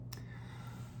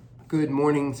Good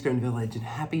morning, Stone Village, and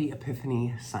happy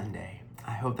Epiphany Sunday.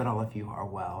 I hope that all of you are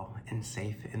well and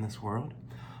safe in this world.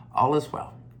 All is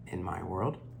well in my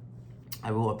world.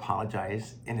 I will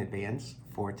apologize in advance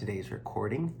for today's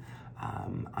recording.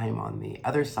 I am on the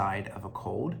other side of a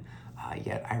cold,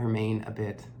 yet I remain a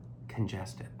bit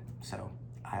congested, so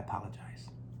I apologize.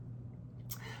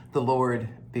 The Lord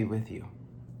be with you,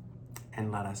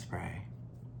 and let us pray.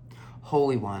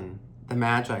 Holy One, the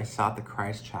Magi sought the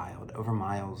Christ child over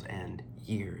miles and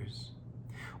years.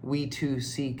 We too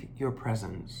seek your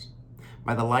presence.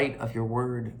 By the light of your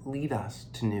word, lead us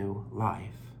to new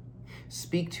life.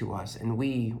 Speak to us and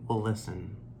we will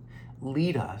listen.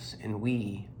 Lead us and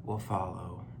we will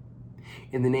follow.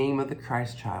 In the name of the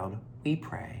Christ child, we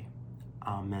pray.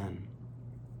 Amen.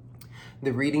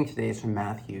 The reading today is from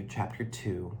Matthew chapter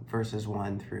 2, verses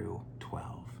 1 through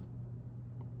 12.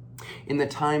 In the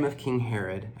time of King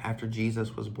Herod, after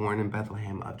Jesus was born in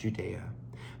Bethlehem of Judea,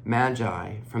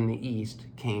 Magi from the east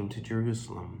came to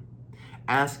Jerusalem,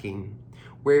 asking,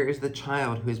 "Where is the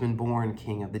child who has been born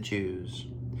King of the Jews?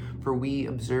 For we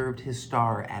observed his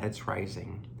star at its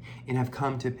rising, and have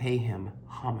come to pay him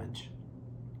homage."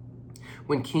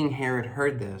 When King Herod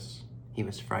heard this, he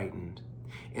was frightened,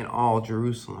 and all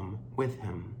Jerusalem with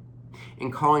him.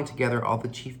 And calling together all the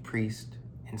chief priests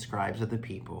and scribes of the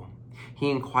people,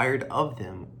 he inquired of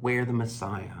them where the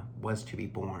Messiah was to be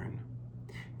born.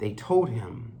 They told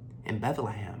him, "In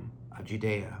Bethlehem of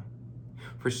Judea,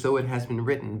 for so it has been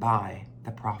written by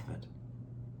the prophet.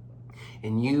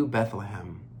 And you,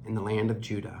 Bethlehem, in the land of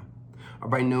Judah, are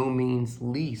by no means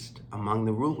least among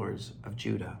the rulers of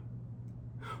Judah.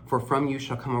 For from you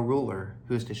shall come a ruler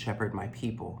who is to shepherd my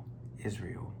people,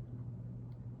 Israel."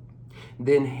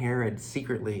 Then Herod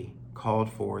secretly called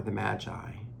for the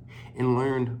Magi and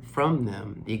learned from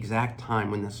them the exact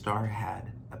time when the star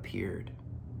had appeared.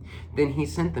 Then he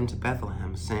sent them to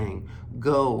Bethlehem, saying,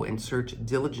 "Go and search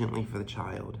diligently for the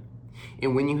child,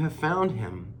 and when you have found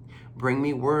him, bring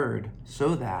me word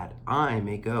so that I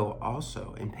may go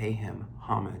also and pay him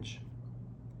homage."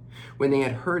 When they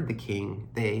had heard the king,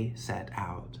 they set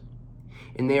out.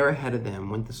 And there ahead of them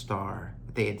went the star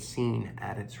that they had seen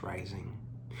at its rising,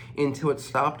 until it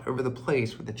stopped over the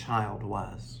place where the child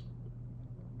was.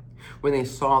 When they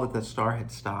saw that the star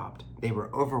had stopped, they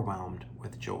were overwhelmed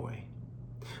with joy.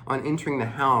 On entering the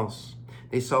house,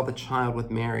 they saw the child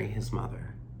with Mary, his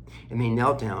mother, and they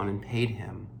knelt down and paid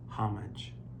him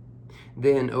homage.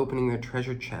 Then, opening their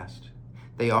treasure chest,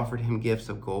 they offered him gifts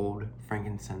of gold,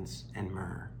 frankincense, and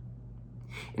myrrh.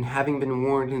 And having been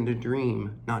warned in a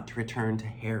dream not to return to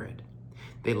Herod,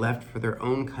 they left for their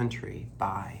own country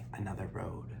by another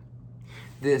road.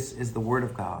 This is the word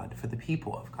of God for the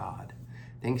people of God.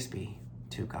 Thanks be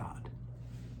to God.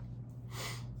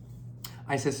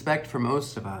 I suspect for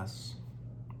most of us,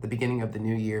 the beginning of the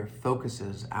new year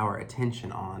focuses our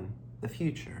attention on the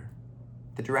future,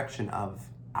 the direction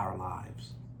of our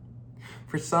lives.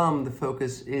 For some, the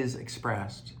focus is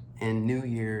expressed in New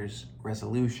Year's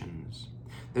resolutions,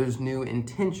 those new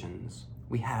intentions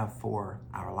we have for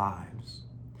our lives.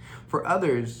 For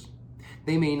others,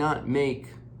 they may not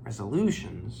make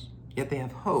resolutions, yet they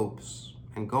have hopes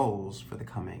and goals for the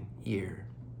coming year,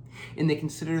 and they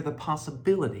consider the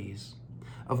possibilities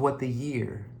of what the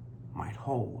year might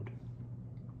hold,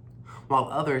 while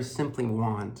others simply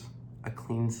want a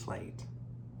clean slate,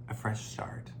 a fresh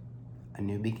start, a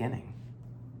new beginning.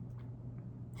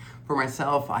 For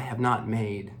myself, I have not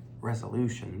made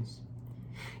resolutions,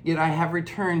 yet I have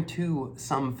returned to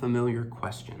some familiar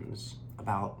questions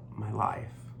about my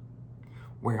life.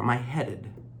 Where am I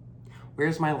headed? Where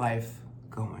is my life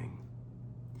going?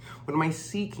 What am I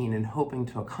seeking and hoping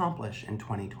to accomplish in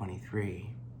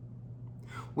 2023?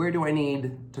 Where do I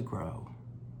need to grow?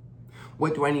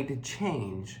 What do I need to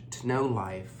change to know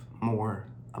life more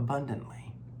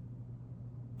abundantly?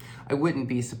 I wouldn't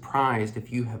be surprised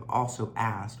if you have also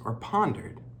asked or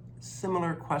pondered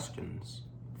similar questions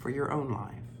for your own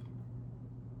life.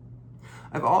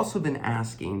 I've also been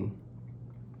asking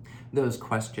those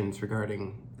questions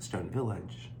regarding Stone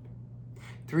Village.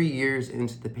 3 years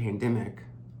into the pandemic,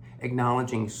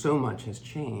 acknowledging so much has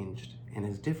changed and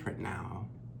is different now.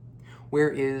 Where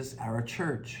is our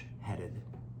church headed?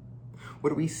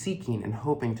 What are we seeking and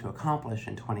hoping to accomplish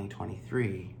in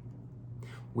 2023?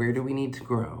 Where do we need to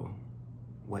grow?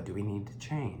 What do we need to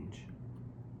change?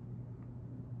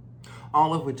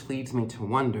 All of which leads me to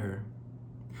wonder,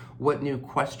 what new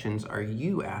questions are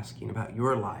you asking about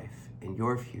your life and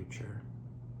your future?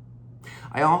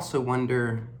 I also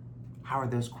wonder, how are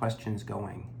those questions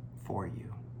going for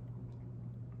you?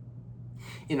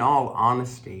 In all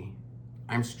honesty,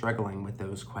 I'm struggling with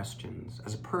those questions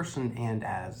as a person and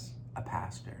as a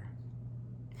pastor.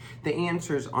 The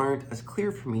answers aren't as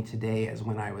clear for me today as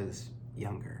when I was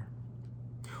younger,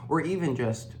 or even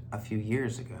just a few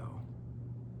years ago.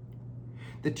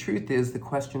 The truth is, the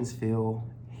questions feel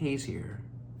hazier,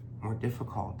 more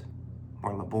difficult,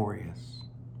 more laborious.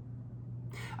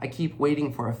 I keep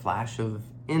waiting for a flash of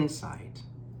insight,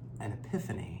 an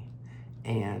epiphany,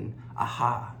 and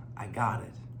aha, I got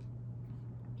it.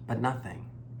 But nothing.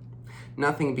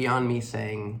 Nothing beyond me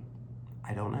saying,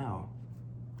 I don't know.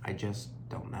 I just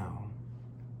don't know.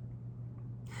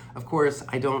 Of course,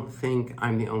 I don't think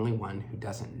I'm the only one who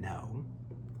doesn't know.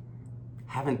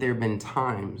 Haven't there been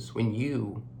times when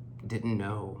you didn't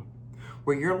know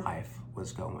where your life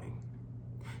was going?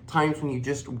 Times when you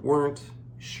just weren't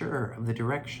sure of the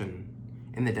direction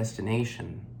and the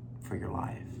destination for your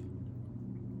life.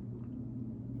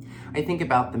 I think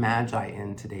about the Magi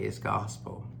in today's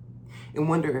gospel and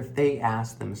wonder if they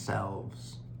asked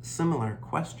themselves similar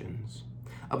questions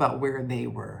about where they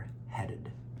were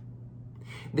headed.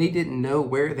 They didn't know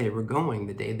where they were going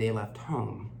the day they left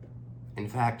home. In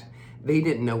fact, they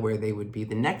didn't know where they would be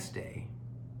the next day,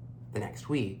 the next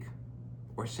week,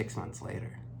 or 6 months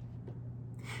later.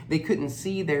 They couldn't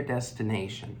see their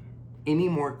destination any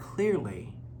more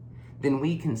clearly than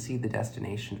we can see the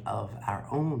destination of our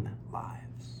own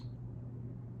lives.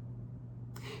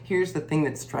 Here's the thing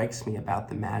that strikes me about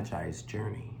the Magi's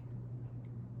journey.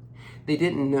 They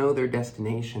didn't know their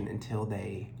destination until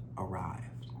they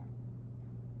arrived,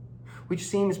 which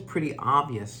seems pretty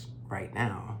obvious right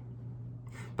now,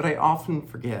 but I often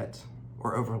forget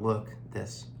or overlook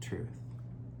this truth.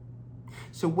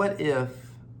 So what if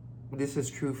this is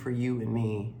true for you and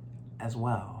me as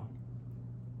well?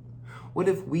 What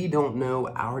if we don't know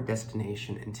our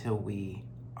destination until we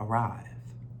arrive?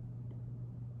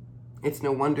 It's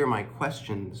no wonder my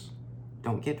questions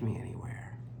don't get me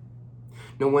anywhere.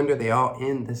 No wonder they all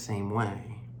end the same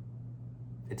way.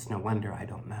 It's no wonder I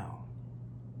don't know.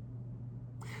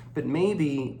 But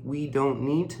maybe we don't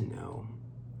need to know,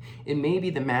 and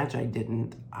maybe the Magi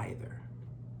didn't either.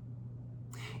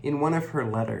 In one of her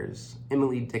letters,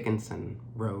 Emily Dickinson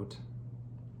wrote,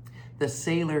 "The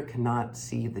sailor cannot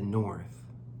see the north,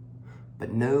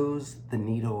 but knows the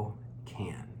needle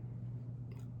can."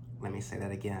 Let me say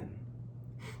that again.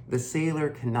 The sailor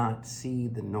cannot see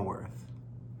the north,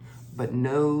 but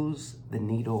knows the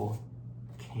needle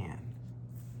can.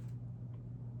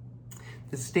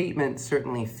 The statement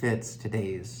certainly fits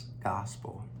today's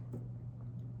gospel.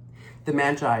 The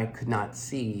Magi could not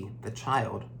see the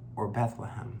child or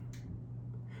Bethlehem,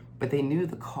 but they knew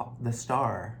the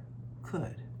star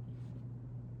could.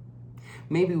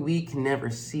 Maybe we can never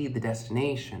see the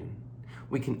destination.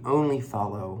 We can only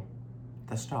follow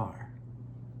the star.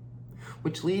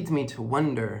 Which leads me to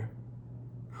wonder,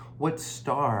 what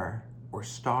star or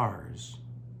stars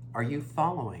are you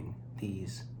following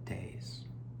these days?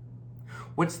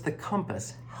 What's the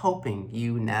compass helping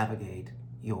you navigate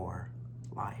your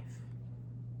life?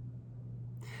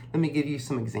 Let me give you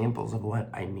some examples of what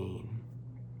I mean.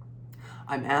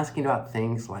 I'm asking about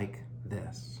things like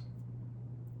this: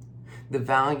 the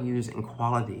values and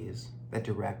qualities that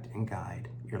direct and guide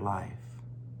your life,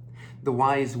 the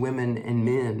wise women and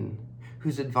men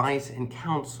whose advice and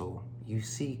counsel you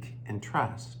seek and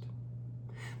trust,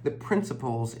 the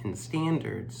principles and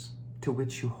standards to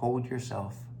which you hold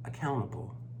yourself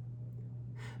accountable,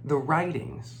 the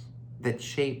writings that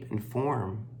shape and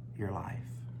form your life,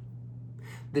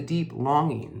 the deep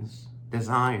longings,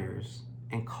 desires,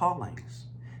 and callings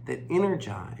that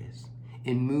energize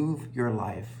and move your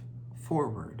life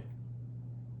forward,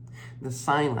 the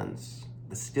silence,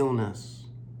 the stillness,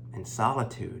 and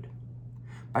solitude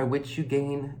by which you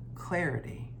gain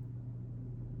clarity,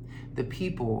 the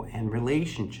people and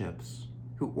relationships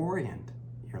who orient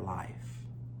your life,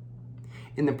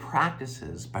 in the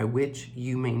practices by which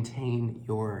you maintain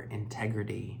your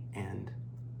integrity and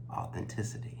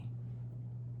authenticity.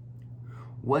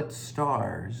 What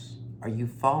stars are you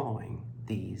following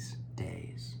these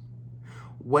days?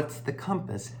 What's the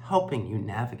compass helping you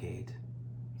navigate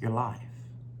your life?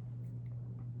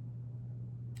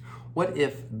 What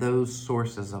if those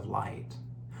sources of light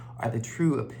are the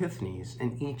true epiphanies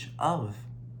in each of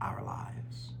our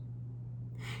lives?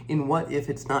 And what if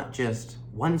it's not just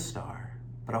one star,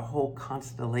 but a whole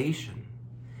constellation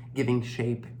giving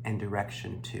shape and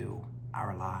direction to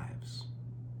our lives?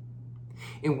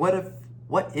 And what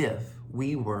if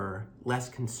we were less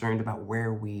concerned about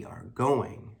where we are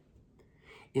going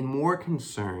and more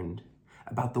concerned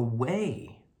about the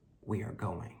way we are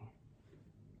going?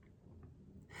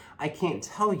 I can't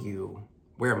tell you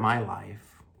where my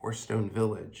life or Stone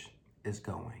Village is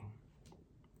going,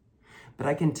 but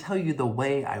I can tell you the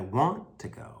way I want to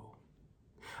go.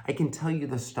 I can tell you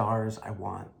the stars I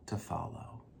want to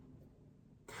follow.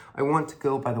 I want to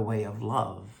go by the way of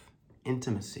love,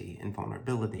 intimacy, and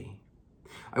vulnerability.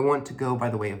 I want to go by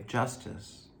the way of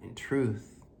justice and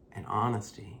truth and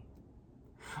honesty.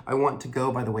 I want to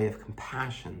go by the way of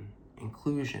compassion,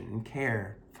 inclusion, and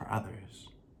care for others.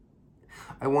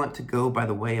 I want to go by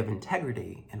the way of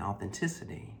integrity and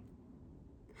authenticity.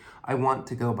 I want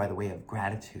to go by the way of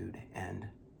gratitude and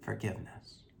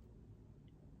forgiveness.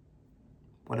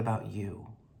 What about you?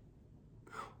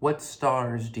 What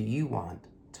stars do you want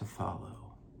to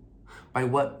follow? By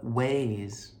what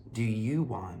ways do you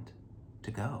want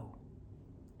to go?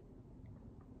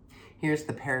 Here's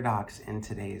the paradox in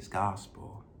today's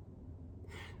gospel.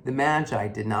 The Magi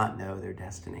did not know their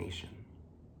destination,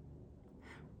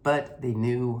 but they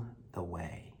knew the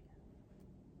way.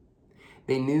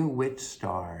 They knew which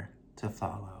star to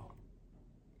follow.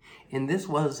 And this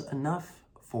was enough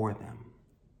for them.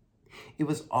 It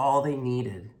was all they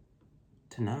needed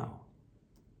to know.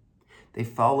 They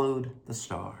followed the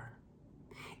star,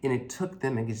 and it took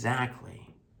them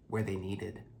exactly where they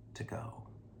needed to go.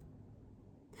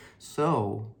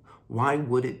 So, why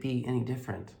would it be any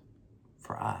different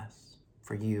for us,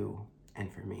 for you,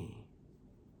 and for me?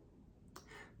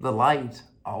 The light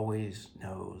always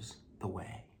knows the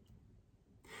way.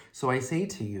 So I say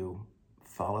to you,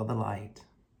 follow the light,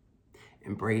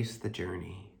 embrace the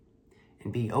journey,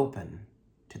 and be open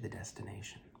to the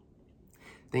destination.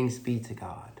 Thanks be to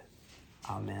God.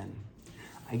 Amen.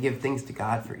 I give thanks to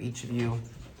God for each of you,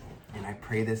 and I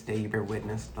pray this day you bear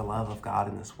witness to the love of God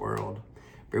in this world.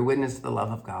 Bear witness to the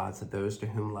love of God, so those to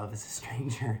whom love is a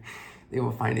stranger, they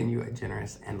will find in you a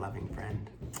generous and loving friend.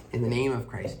 In the name of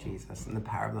Christ Jesus and the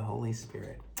power of the Holy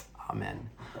Spirit, amen.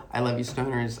 I love you,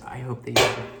 stoners. I hope that you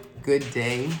have a good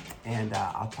day, and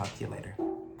I'll talk to you later.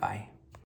 Bye.